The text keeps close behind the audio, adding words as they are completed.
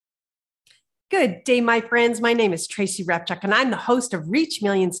Good day, my friends. My name is Tracy Repchuk, and I'm the host of Reach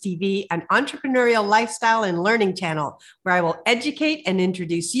Millions TV, an entrepreneurial lifestyle and learning channel where I will educate and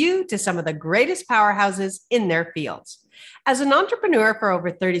introduce you to some of the greatest powerhouses in their fields. As an entrepreneur for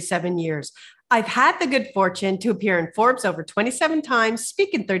over 37 years, I've had the good fortune to appear in Forbes over 27 times,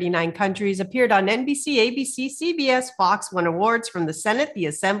 speak in 39 countries, appeared on NBC, ABC, CBS, Fox, won awards from the Senate, the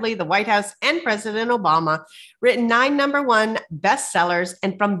Assembly, the White House, and President Obama, written 9 #1 bestsellers.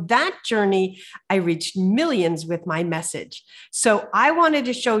 And from that journey, I reached millions with my message. So I wanted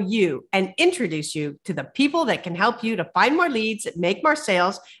to show you and introduce you to the people that can help you to find more leads, make more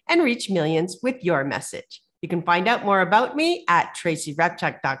sales, and reach millions with your message. You can find out more about me at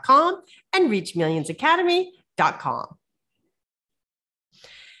tracyrepchuk.com and reachmillionsacademy.com.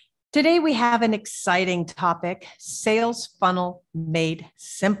 Today, we have an exciting topic, sales funnel made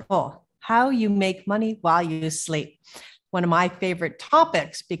simple, how you make money while you sleep. One of my favorite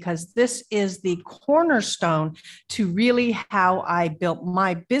topics because this is the cornerstone to really how I built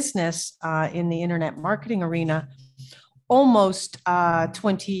my business in the internet marketing arena almost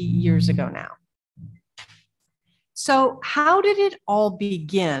 20 years ago now. So how did it all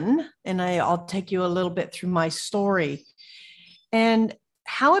begin? And I'll take you a little bit through my story. And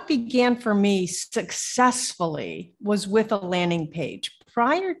how it began for me successfully was with a landing page.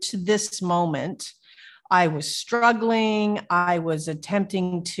 Prior to this moment, I was struggling. I was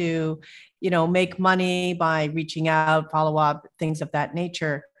attempting to, make money by reaching out, follow up, things of that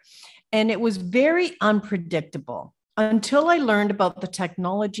nature. And it was very unpredictable until I learned about the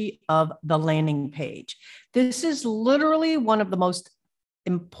technology of the landing page. This is literally one of the most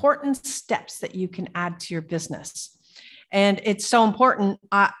important steps that you can add to your business. And it's so important.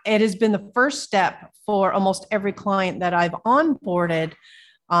 It has been the first step for almost every client that I've onboarded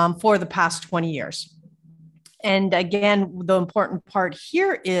for the past 20 years. And again, the important part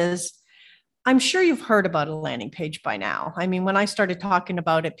here is, I'm sure you've heard about a landing page by now. I mean, when I started talking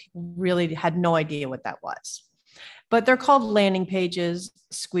about it, people really had no idea what that was. But they're called landing pages,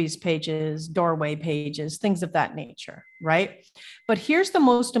 squeeze pages, doorway pages, things of that nature, right? But here's the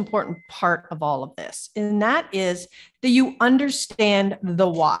most important part of all of this, and that is that you understand the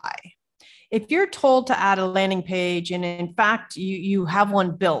why. If you're told to add a landing page, and in fact, you have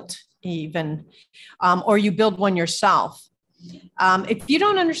one built even, or you build one yourself, if you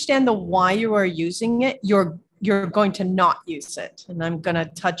don't understand the why you are using it, you're going to not use it. And I'm going to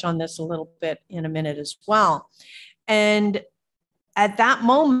touch on this a little bit in a minute as well. And at that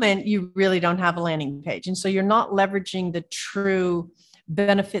moment, you really don't have a landing page. And so you're not leveraging the true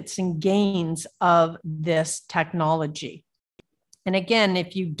benefits and gains of this technology. And again,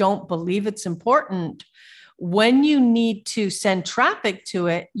 if you don't believe it's important, when you need to send traffic to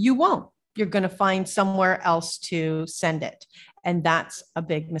it, you won't. You're going to find somewhere else to send it. And that's a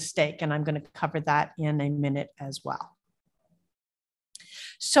big mistake. And I'm going to cover that in a minute as well.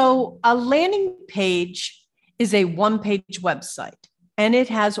 So a landing page is a one-page website, and it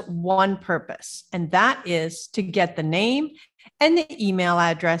has one purpose, and that is to get the name and the email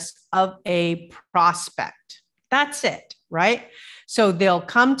address of a prospect. That's it, right? So they'll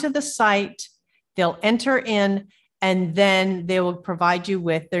come to the site, they'll enter in, and then they will provide you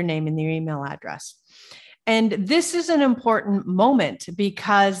with their name and their email address. And this is an important moment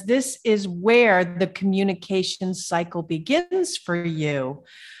because this is where the communication cycle begins for you.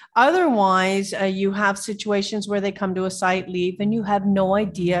 Otherwise, you have situations where they come to a site, leave, and you have no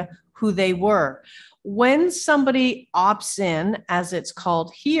idea who they were. When somebody opts in, as it's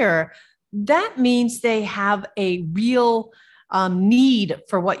called here, that means they have a real need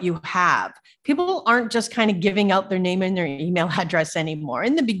for what you have. People aren't just kind of giving out their name and their email address anymore.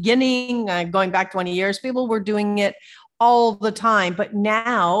 In the beginning, going back 20 years, people were doing it all the time. But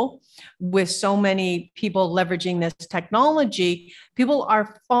now, with so many people leveraging this technology, people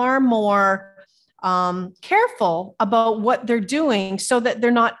are far more careful about what they're doing so that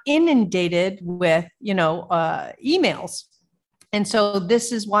they're not inundated with, emails. And so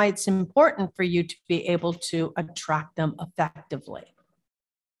this is why it's important for you to be able to attract them effectively.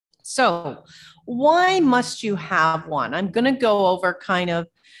 So why must you have one? I'm going to go over kind of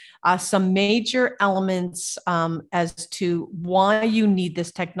some major elements as to why you need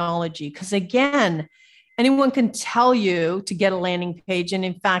this technology. Because again, anyone can tell you to get a landing page and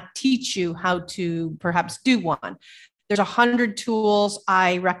in fact teach you how to perhaps do one. There's 100 tools.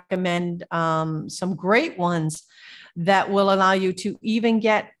 I recommend some great ones that will allow you to even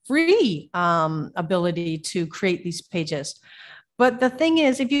get free ability to create these pages. But the thing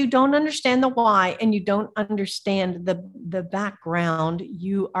is, if you don't understand the why and you don't understand the background,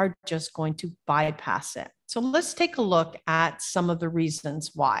 you are just going to bypass it. So let's take a look at some of the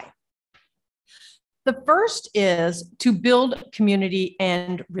reasons why. The first is to build community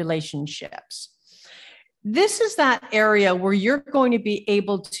and relationships. This is that area where you're going to be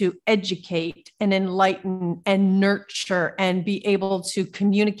able to educate and enlighten and nurture and be able to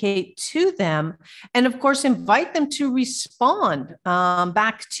communicate to them. And of course, invite them to respond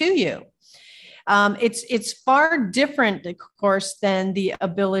back to you. It's far different, of course, than the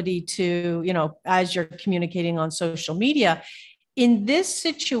ability to, as you're communicating on social media. In this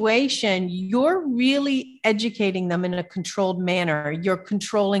situation, you're really educating them in a controlled manner. You're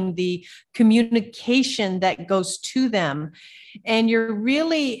controlling the communication that goes to them. And you're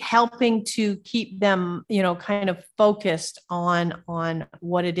really helping to keep them, kind of focused on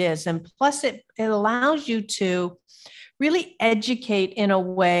what it is. And plus, it allows you to really educate in a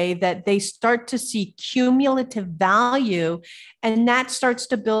way that they start to see cumulative value, and that starts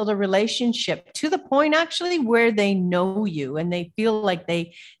to build a relationship to the point actually where they know you and they feel like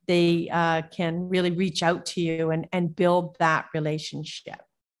they can really reach out to you and build that relationship.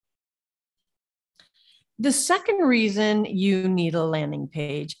 The second reason you need a landing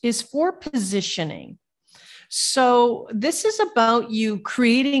page is for positioning. So this is about you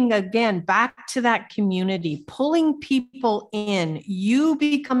creating, again, back to that community, pulling people in, you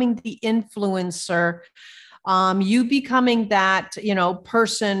becoming the influencer, you becoming that,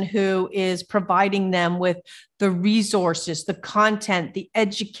 person who is providing them with the resources, the content, the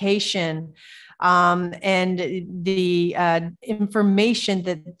education, and the information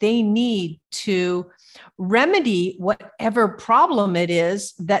that they need to remedy whatever problem it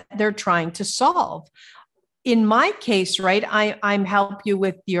is that they're trying to solve. In my case, right, I'm help you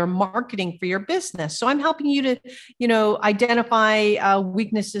with your marketing for your business. So I'm helping you to, identify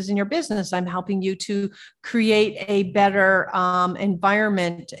weaknesses in your business. I'm helping you to create a better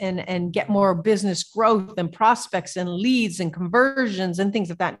environment and get more business growth and prospects and leads and conversions and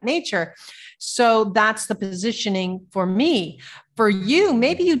things of that nature. So that's the positioning for me. For you,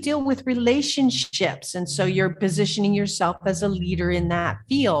 maybe you deal with relationships. And so you're positioning yourself as a leader in that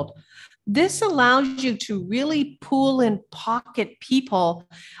field. This allows you to really pool and pocket people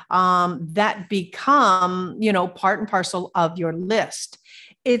that become, part and parcel of your list.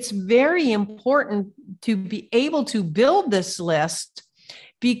 It's very important to be able to build this list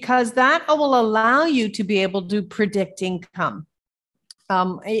because that will allow you to be able to predict income. A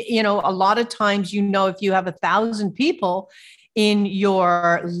lot of times, if you have 1,000 people in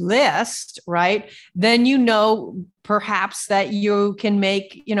your list, right, then perhaps that you can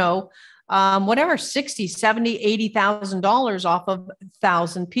make, whatever, $60,000, $70,000, $80,000 off of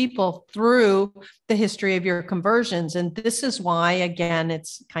 1,000 people through the history of your conversions. And this is why, again,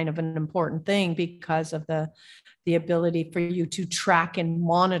 it's kind of an important thing because of the ability for you to track and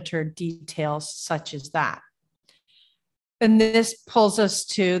monitor details such as that. And this pulls us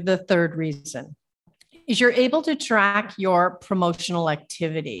to the third reason, is you're able to track your promotional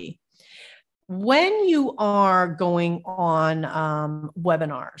activity. When you are going on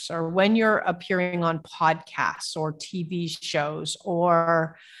webinars or when you're appearing on podcasts or TV shows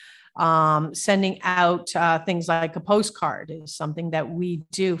or sending out things like a postcard is something that we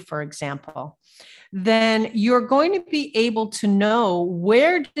do, for example, then you're going to be able to know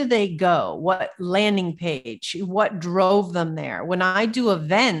where do they go, what landing page, what drove them there. When I do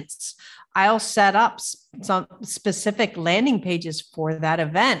events, I'll set up some specific landing pages for that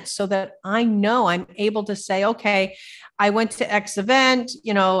event so that I know I'm able to say, okay, I went to X event,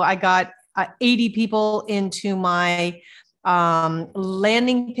 I got 80 people into my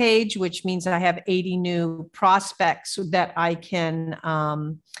landing page, which means that I have 80 new prospects that I can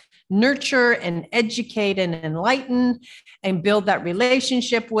nurture and educate and enlighten and build that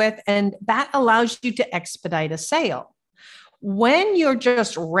relationship with. And that allows you to expedite a sale. When you're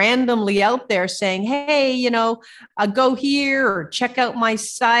just randomly out there saying, hey, go here or check out my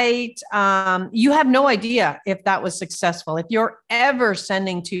site, you have no idea if that was successful. If you're ever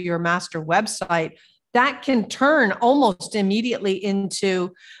sending to your master website, that can turn almost immediately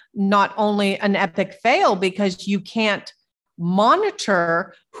into not only an epic fail because you can't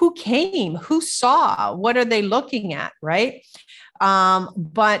monitor who came, who saw, what are they looking at, right?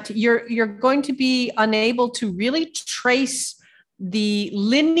 But you're going to be unable to really trace the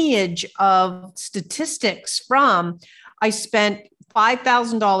lineage of statistics from, I spent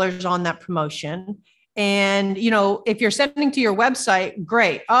 $5,000 on that promotion. And, if you're sending to your website,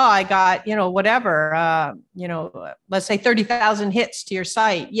 great. Oh, I got, whatever, let's say 30,000 hits to your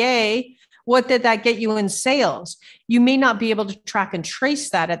site. Yay. What did that get you in sales? You may not be able to track and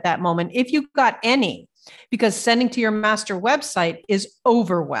trace that at that moment if you got any, because sending to your master website is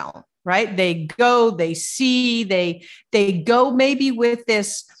overwhelm, right? They go, they see, they go maybe with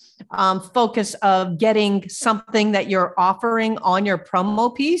this focus of getting something that you're offering on your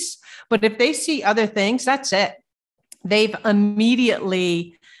promo piece. But if they see other things, that's it. They've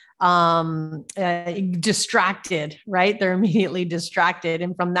immediately distracted, right? They're immediately distracted.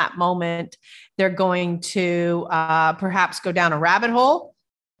 And from that moment, they're going to perhaps go down a rabbit hole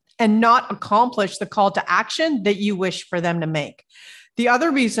and not accomplish the call to action that you wish for them to make. The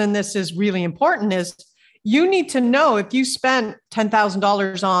other reason this is really important is you need to know if you spent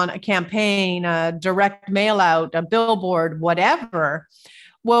 $10,000 on a campaign, a direct mail out, a billboard, whatever.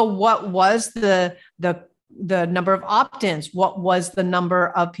 Well, what was the number of opt-ins? What was the number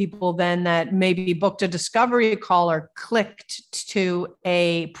of people then that maybe booked a discovery call or clicked to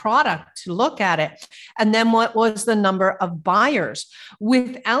a product to look at it? And then what was the number of buyers?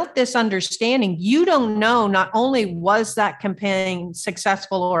 Without this understanding, you don't know not only was that campaign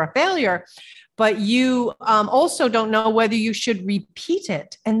successful or a failure, but you also don't know whether you should repeat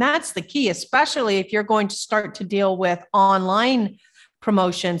it. And that's the key, especially if you're going to start to deal with online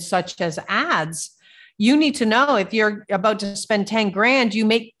promotions such as ads. You need to know if you're about to spend 10 grand, you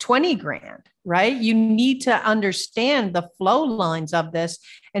make 20 grand, right? You need to understand the flow lines of this.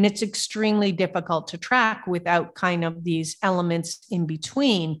 And it's extremely difficult to track without kind of these elements in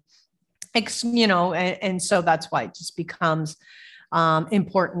between, and so that's why it just becomes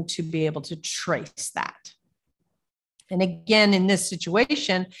important to be able to trace that. And again, in this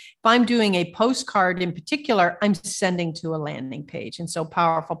situation, if I'm doing a postcard in particular, I'm sending to a landing page. And so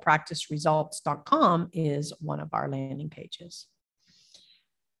powerfulpracticeresults.com is one of our landing pages.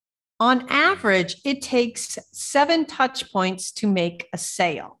 On average, it takes 7 touch points to make a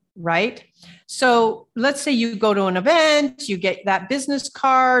sale, right? So let's say you go to an event, you get that business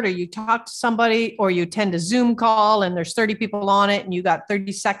card, or you talk to somebody, or you attend a Zoom call and there's 30 people on it and you got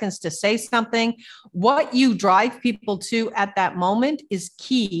 30 seconds to say something. What you drive people to at that moment is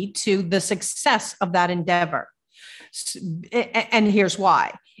key to the success of that endeavor. And here's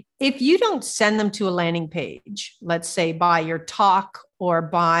why. If you don't send them to a landing page, let's say by your talk or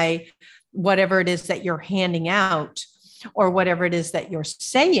by whatever it is that you're handing out, or whatever it is that you're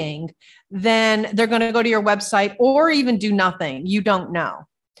saying, then they're going to go to your website or even do nothing. You don't know.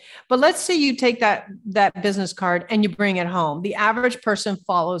 But let's say you take that business card and you bring it home. The average person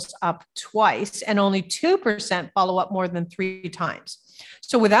follows up twice and only 2% follow up more than 3 times.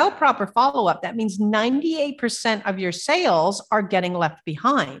 So without proper follow-up, that means 98% of your sales are getting left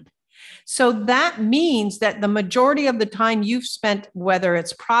behind. So that means that the majority of the time you've spent, whether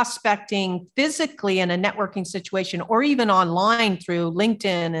it's prospecting physically in a networking situation or even online through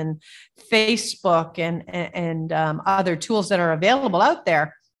LinkedIn and Facebook and other tools that are available out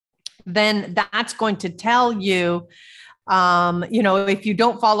there, then that's going to tell you, if you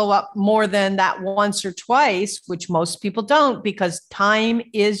don't follow up more than that once or twice, which most people don't, because time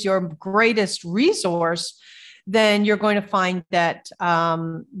is your greatest resource, then you're going to find that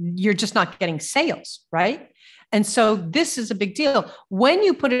you're just not getting sales, right? And so this is a big deal. When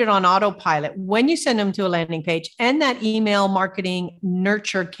you put it on autopilot, when you send them to a landing page and that email marketing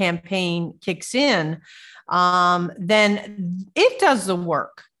nurture campaign kicks in, then it does the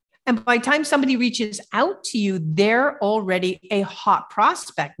work. And by the time somebody reaches out to you, they're already a hot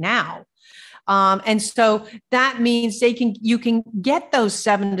prospect now. And so that means you can get those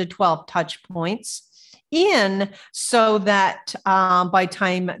 7 to 12 touch points in so that by the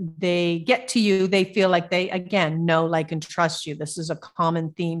time they get to you, they feel like they, again, know, like, and trust you. This is a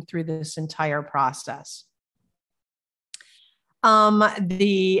common theme through this entire process.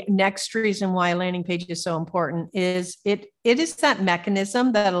 The next reason why a landing page is so important is it is that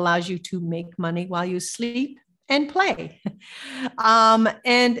mechanism that allows you to make money while you sleep and play.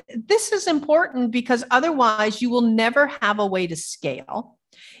 And this is important because otherwise you will never have a way to scale.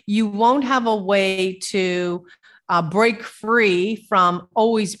 You won't have a way to break free from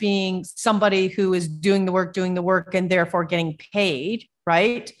always being somebody who is doing the work, and therefore getting paid,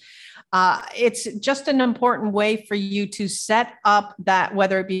 right? It's just an important way for you to set up that,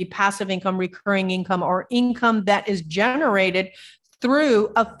 whether it be passive income, recurring income, or income that is generated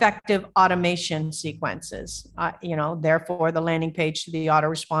through effective automation sequences. Therefore, the landing page to the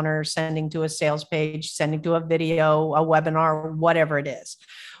autoresponder, sending to a sales page, sending to a video, a webinar, whatever it is.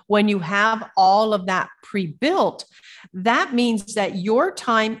 When you have all of that pre-built, that means that your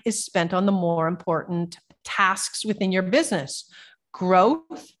time is spent on the more important tasks within your business: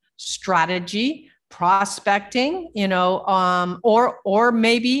 growth, strategy, prospecting, or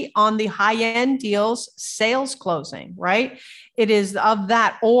maybe on the high-end deals, sales closing, right? It is of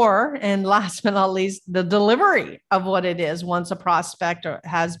that, and last but not least, the delivery of what it is once a prospect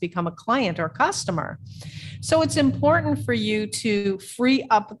has become a client or customer. So it's important for you to free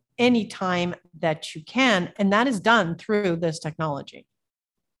up any time that you can, and that is done through this technology.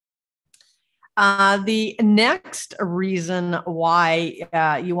 The next reason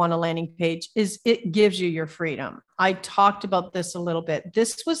why you want a landing page is it gives you your freedom. I talked about this a little bit.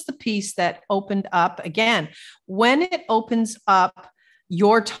 This was the piece that opened up, again, when it opens up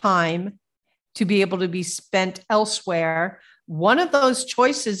your time to be able to be spent elsewhere. One of those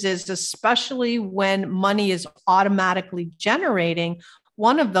choices is, especially when money is automatically generating,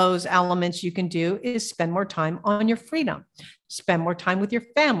 one of those elements you can do is spend more time on your freedom. Spend more time with your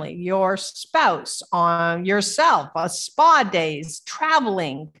family, your spouse, on yourself, spa days,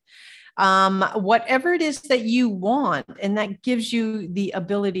 traveling, whatever it is that you want. And that gives you the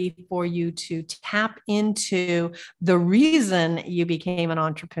ability for you to tap into the reason you became an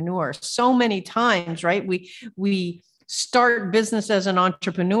entrepreneur. So many times, right? We start business as an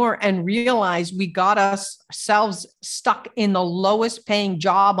entrepreneur and realize we got ourselves stuck in the lowest paying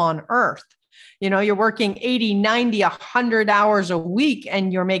job on earth. You know, you're working 80, 90, 100 hours a week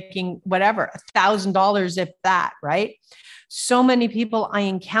and you're making whatever, $1,000, if that, right? So many people I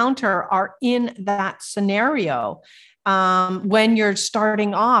encounter are in that scenario when you're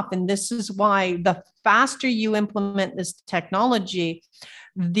starting off. And this is why the faster you implement this technology,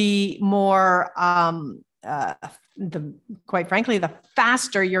 the more, quite frankly, the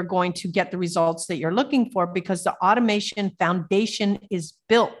faster you're going to get the results that you're looking for, because the automation foundation is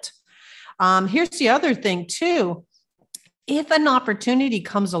built. Here's the other thing too. If an opportunity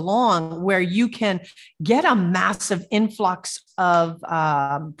comes along where you can get a massive influx of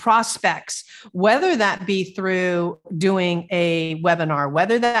prospects, whether that be through doing a webinar,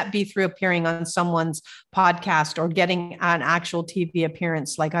 whether that be through appearing on someone's podcast or getting an actual TV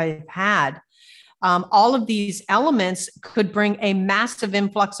appearance like I've had, all of these elements could bring a massive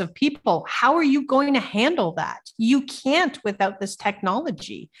influx of people. How are you going to handle that? You can't without this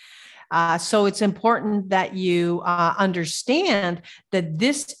technology. So it's important that you understand that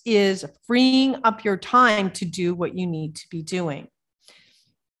this is freeing up your time to do what you need to be doing.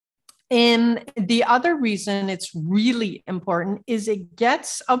 And the other reason it's really important is it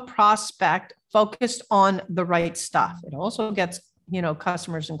gets a prospect focused on the right stuff. It also gets,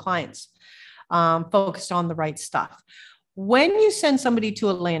 customers and clients focused on the right stuff. When you send somebody to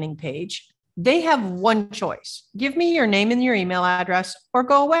a landing page, they have one choice: give me your name and your email address or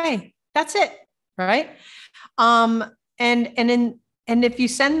go away. That's it, right? And if you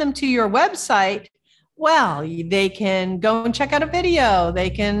send them to your website, well, they can go and check out a video. They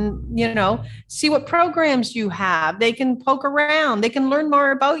can, see what programs you have. They can poke around. They can learn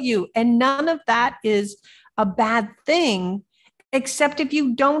more about you. And none of that is a bad thing, except if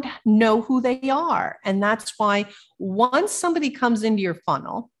you don't know who they are. And that's why once somebody comes into your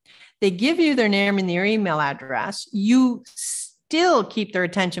funnel, they give you their name and their email address, you still keep their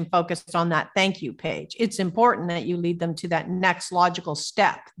attention focused on that thank you page. It's important that you lead them to that next logical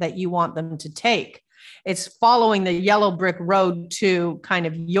step that you want them to take. It's following the yellow brick road to kind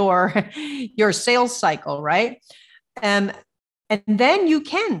of your sales cycle, right? And then you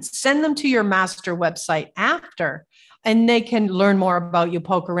can send them to your master website after, and they can learn more about you,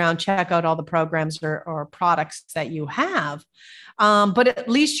 poke around, check out all the programs or products that you have. But at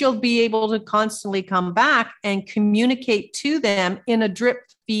least you'll be able to constantly come back and communicate to them in a drip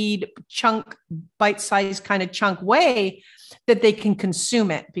feed chunk, bite-sized kind of chunk way that they can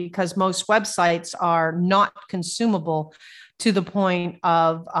consume it, because most websites are not consumable to the point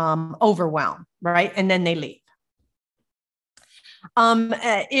of overwhelm, right? And then they leave.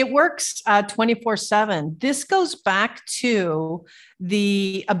 It works 24/7. This goes back to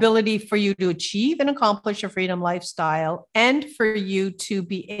the ability for you to achieve and accomplish a freedom lifestyle, and for you to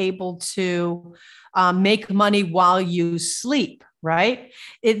be able to make money while you sleep, right?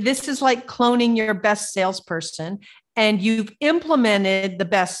 This is like cloning your best salesperson, and you've implemented the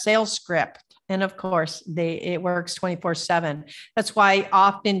best sales script. And of course, it works 24/7. That's why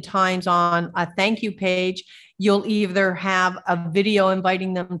oftentimes on a thank you page, you'll either have a video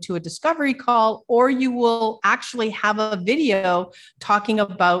inviting them to a discovery call, or you will actually have a video talking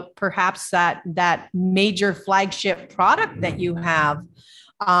about perhaps that major flagship product that you have,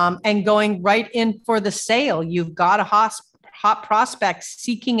 and going right in for the sale. You've got a hot prospect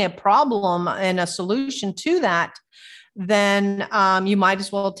seeking a problem and a solution to that. Then you might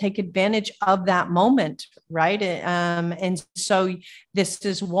as well take advantage of that moment, right? And so this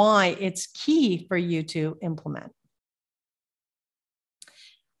is why it's key for you to implement.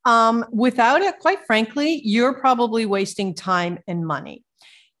 Without it, quite frankly, you're probably wasting time and money.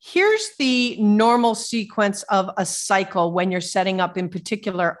 Here's the normal sequence of a cycle when you're setting up, in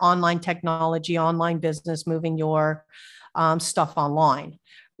particular, online technology, online business, moving your stuff online,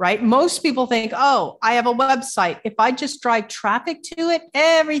 right? Most people think, oh, I have a website. If I just drive traffic to it,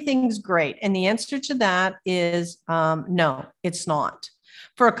 everything's great. And the answer to that is no, it's not.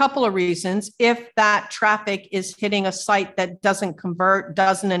 For a couple of reasons. If that traffic is hitting a site that doesn't convert,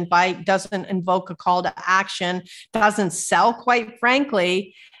 doesn't invite, doesn't invoke a call to action, doesn't sell, quite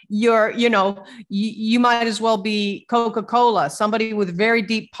frankly, you might as well be Coca-Cola, somebody with very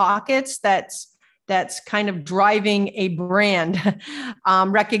deep pockets that's kind of driving a brand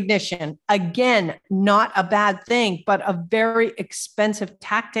recognition. Again, not a bad thing, but a very expensive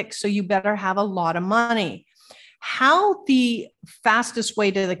tactic. So you better have a lot of money. How the fastest way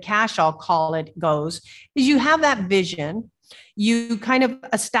to the cash, I'll call it, goes is you have that vision. You kind of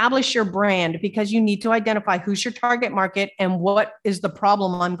establish your brand because you need to identify who's your target market and what is the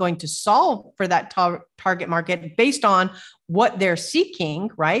problem I'm going to solve for that target market based on what they're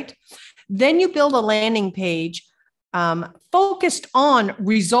seeking, right? Then you build a landing page focused on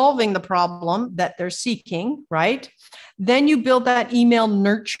resolving the problem that they're seeking, right? Then you build that email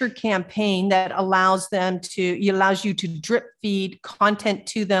nurture campaign that allows you to drip feed content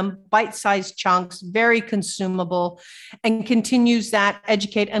to them, bite-sized chunks, very consumable, and continues that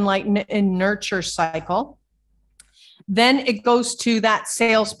educate, enlighten, and nurture cycle. Then it goes to that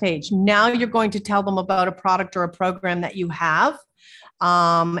sales page. Now you're going to tell them about a product or a program that you have.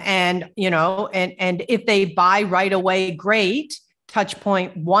 And if they buy right away, great. Touch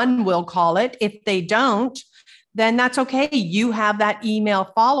point one, we'll call it. If they don't, then that's okay. You have that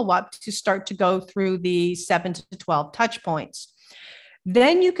email follow-up to start to go through the 7 to 12 touch points.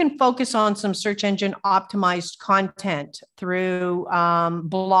 Then you can focus on some search engine optimized content through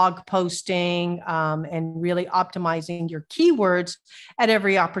blog posting and really optimizing your keywords at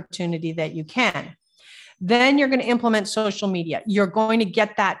every opportunity that you can. Then you're going to implement social media. You're going to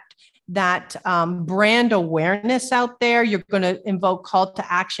get that brand awareness out there. You're going to invoke call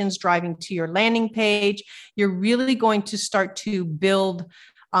to actions driving to your landing page. You're really going to start to build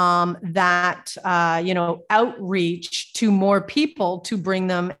outreach to more people to bring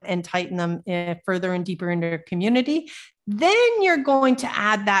them and tighten them further and deeper into your community. Then you're going to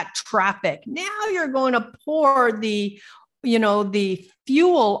add that traffic. Now you're going to pour the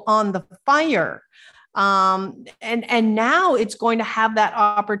fuel on the fire. And now it's going to have that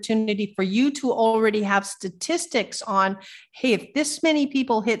opportunity for you to already have statistics on, hey, if this many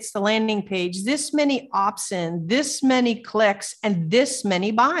people hits the landing page, this many opts in, this many clicks, and this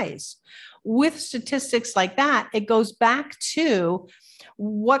many buys. With statistics like that, it goes back to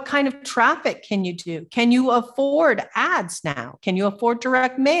what kind of traffic can you do? Can you afford ads now? Can you afford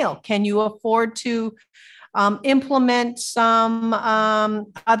direct mail? Can you afford to implement some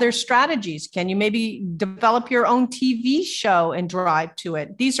other strategies? Can you maybe develop your own TV show and drive to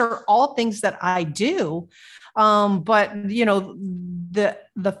it? These are all things that I do. But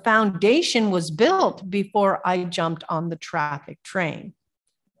the foundation was built before I jumped on the traffic train.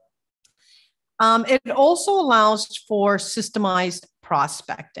 It also allows for systemized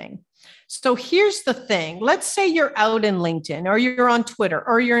prospecting. So here's the thing. Let's say you're out in LinkedIn, or you're on Twitter,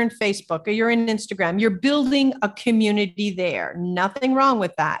 or you're in Facebook, or you're in Instagram. You're building a community there. Nothing wrong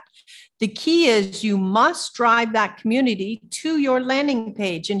with that. The key is you must drive that community to your landing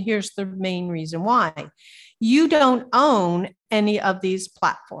page. And here's the main reason why. You don't own any of these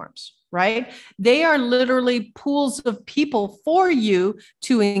platforms, right? They are literally pools of people for you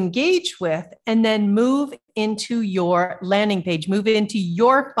to engage with and then move into your landing page, move into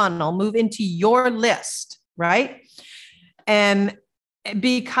your funnel, move into your list, right? And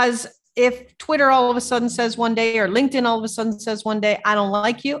because if Twitter all of a sudden says one day, or LinkedIn all of a sudden says one day, I don't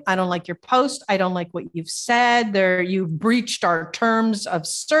like you, I don't like your post, I don't like what you've said, you've breached our terms of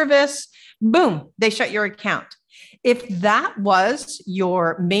service, boom, they shut your account. If that was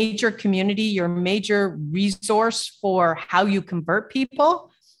your major community, your major resource for how you convert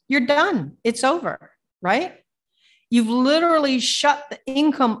people, you're done. It's over, right? You've literally shut the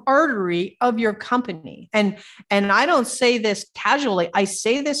income artery of your company. And I don't say this casually. I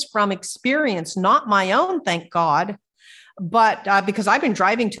say this from experience, not my own, thank God, but because I've been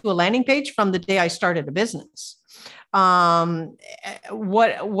driving to a landing page from the day I started a business. What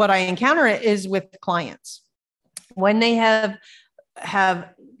I encounter is with clients. When they have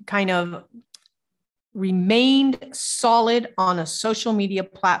kind of remained solid on a social media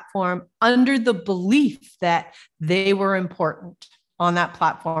platform under the belief that they were important on that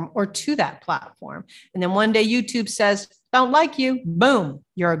platform or to that platform. And then one day YouTube says, don't like you, boom,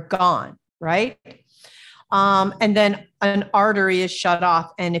 you're gone, right? And then an artery is shut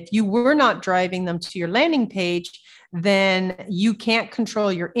off. And if you were not driving them to your landing page, then you can't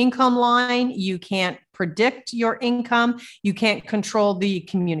control your income line. You can't predict your income. You can't control the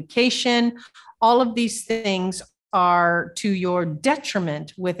communication. All of these things are to your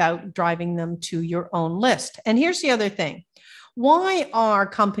detriment without driving them to your own list. And here's the other thing. Why are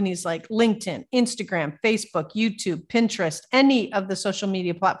companies like LinkedIn, Instagram, Facebook, YouTube, Pinterest, any of the social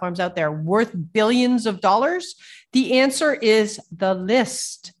media platforms out there worth billions of dollars? The answer is the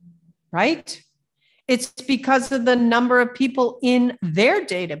list, right? It's because of the number of people in their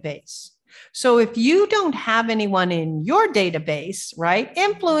database. So if you don't have anyone in your database, right?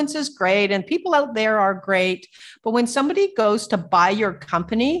 Influence is great and people out there are great. But when somebody goes to buy your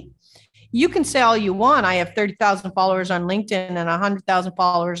company, you can say all you want. I have 30,000 followers on LinkedIn and 100,000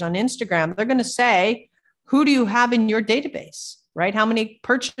 followers on Instagram. They're going to say, who do you have in your database, right? How many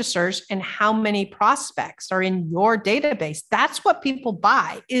purchasers and how many prospects are in your database? That's what people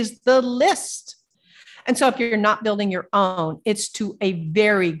buy, is the list. And so if you're not building your own, it's to a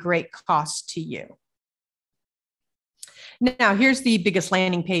very great cost to you. Now, here's the biggest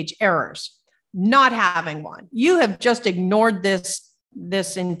landing page errors. Not having one. You have just ignored this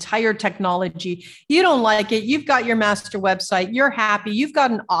entire technology. You don't like it. You've got your master website. You're happy. You've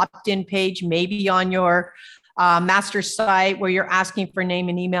got an opt-in page, maybe on your master site where you're asking for name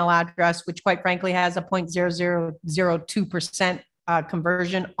and email address, which quite frankly has a 0.0002%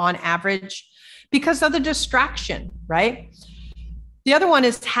 conversion on average because of the distraction, right? The other one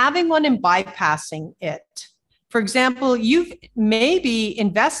is having one and bypassing it. For example, you've maybe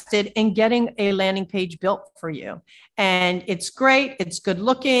invested in getting a landing page built for you. And it's great. It's good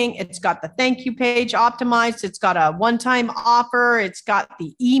looking. It's got the thank you page optimized. It's got a one-time offer. It's got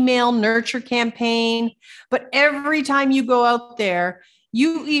the email nurture campaign. But every time you go out there,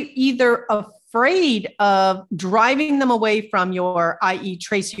 you either afraid of driving them away from your, i.e.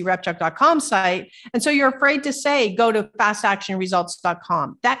 tracyrepchuk.com site. And so you're afraid to say, go to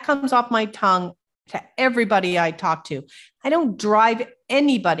fastactionresults.com. That comes off my tongue to everybody I talk to. I don't drive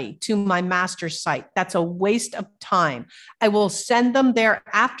anybody to my master site. That's a waste of time. I will send them there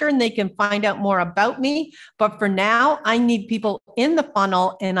after and they can find out more about me. But for now, I need people in the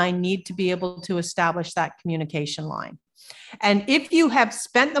funnel and I need to be able to establish that communication line. And if you have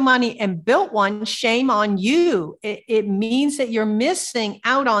spent the money and built one, shame on you. It means that you're missing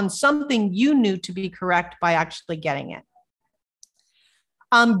out on something you knew to be correct by actually getting it.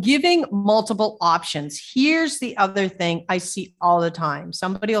 Giving multiple options. Here's the other thing I see all the time.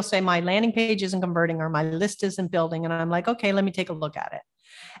 Somebody will say my landing page isn't converting or my list isn't building. And I'm like, okay, let me take a look at it.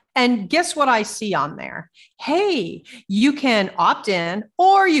 And guess what I see on there? Hey, you can opt in,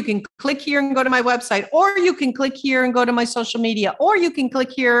 or you can click here and go to my website, or you can click here and go to my social media, or you can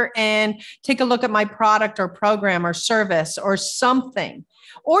click here and take a look at my product or program or service or something.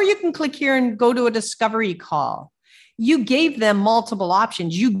 Or you can click here and go to a discovery call. You gave them multiple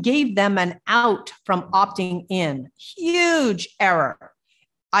options. You gave them an out from opting in. Huge error.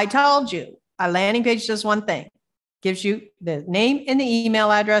 I told you, a landing page does one thing. Gives you the name and the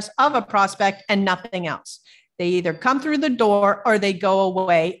email address of a prospect and nothing else. They either come through the door or they go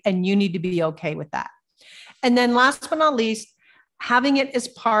away, and you need to be okay with that. And then last but not least, having it as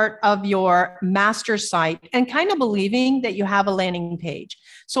part of your master site and kind of believing that you have a landing page.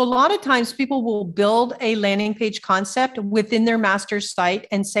 So a lot of times people will build a landing page concept within their master site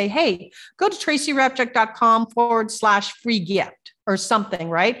and say, hey, go to tracyrepchuk.com/free gift or something,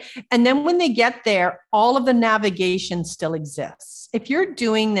 right? And then when they get there, all of the navigation still exists. If you're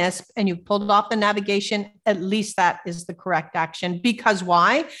doing this and you've pulled off the navigation, at least that is the correct action. Because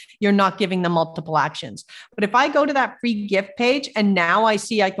why? You're not giving them multiple actions. But if I go to that free gift page and now I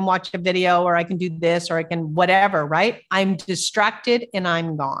see I can watch a video or I can do this or I can whatever, right? I'm distracted and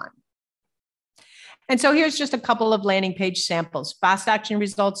I'm gone. And so here's just a couple of landing page samples: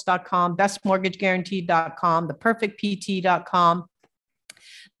 fastactionresults.com, bestmortgageguaranteed.com, theperfectpt.com.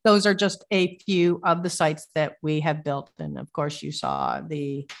 Those are just a few of the sites that we have built. And of course, you saw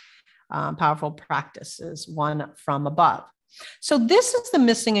the powerful practices, one from above. So this is the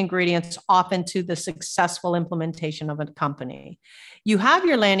missing ingredients often to the successful implementation of a company. You have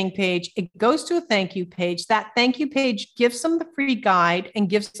your landing page, it goes to a thank you page. That thank you page gives them the free guide and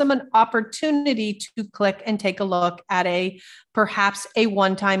gives them an opportunity to click and take a look at perhaps a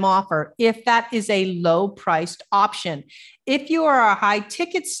one-time offer, if that is a low-priced option. If you are a high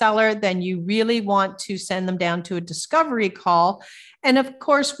ticket seller, then you really want to send them down to a discovery call. And of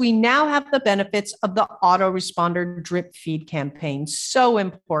course, we now have the benefits of the autoresponder drip feed campaign. So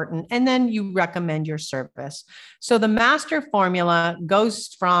important. And then you recommend your service. So the master formula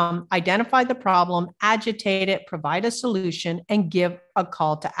goes from identify the problem, agitate it, provide a solution, and give a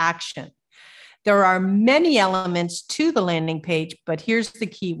call to action. There are many elements to the landing page, but here's the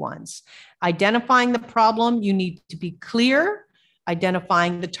key ones. Identifying the problem, you need to be clear.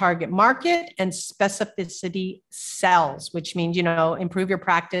 Identifying the target market, and specificity sells, which means, improve your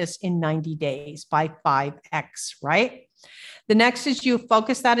practice in 90 days by 5x, right? The next is you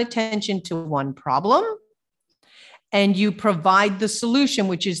focus that attention to one problem and you provide the solution,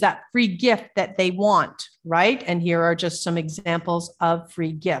 which is that free gift that they want, right? And here are just some examples of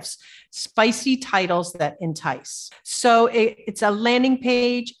free gifts. Spicy titles that entice. So it's a landing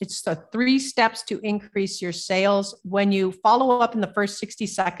page. It's the 3 steps to increase your sales. When you follow up in the first 60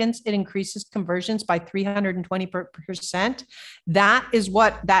 seconds, it increases conversions by 320%. That is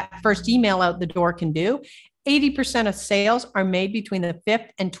what that first email out the door can do. 80% of sales are made between the 5th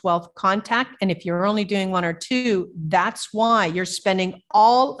and 12th contact. And if you're only doing 1 or 2, that's why you're spending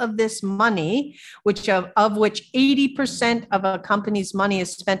all of this money, of which 80% of a company's money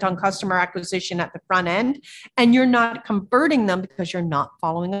is spent on customer acquisition at the front end, and you're not converting them because you're not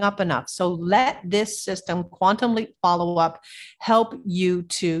following up enough. So let this system, Quantum Leap Follow Up, help you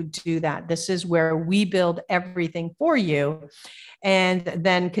to do that. This is where we build everything for you and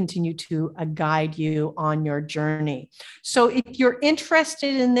then continue to guide you on your journey. So if you're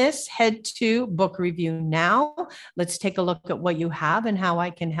interested in this, head to Book Review Now. Let's take a look at what you have and how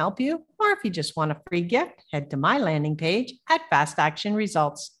I can help you. Or if you just want a free gift, head to my landing page at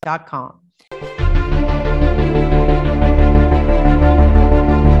fastactionresults.com.